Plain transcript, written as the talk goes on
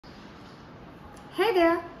Hey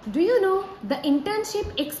there, do you know the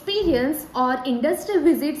internship experience or industry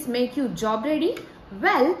visits make you job ready?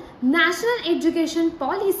 Well, National Education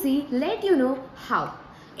Policy let you know how.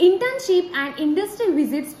 Internship and industry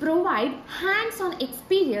visits provide hands-on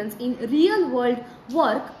experience in real-world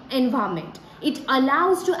work environment. It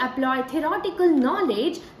allows to apply theoretical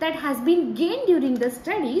knowledge that has been gained during the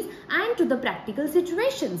studies and to the practical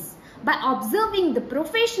situations. By observing the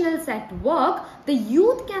professionals at work, the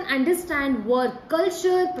youth can understand work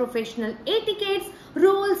culture, professional etiquettes,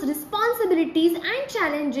 roles, responsibilities and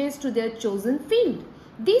challenges to their chosen field.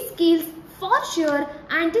 These skills for sure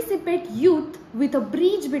anticipate youth with a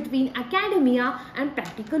bridge between academia and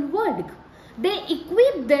practical world. They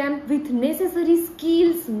equip them with necessary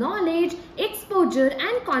skills, knowledge, exposure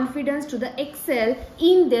and confidence to excel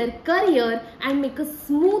in their career and make a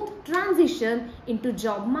smooth transition into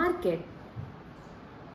job market.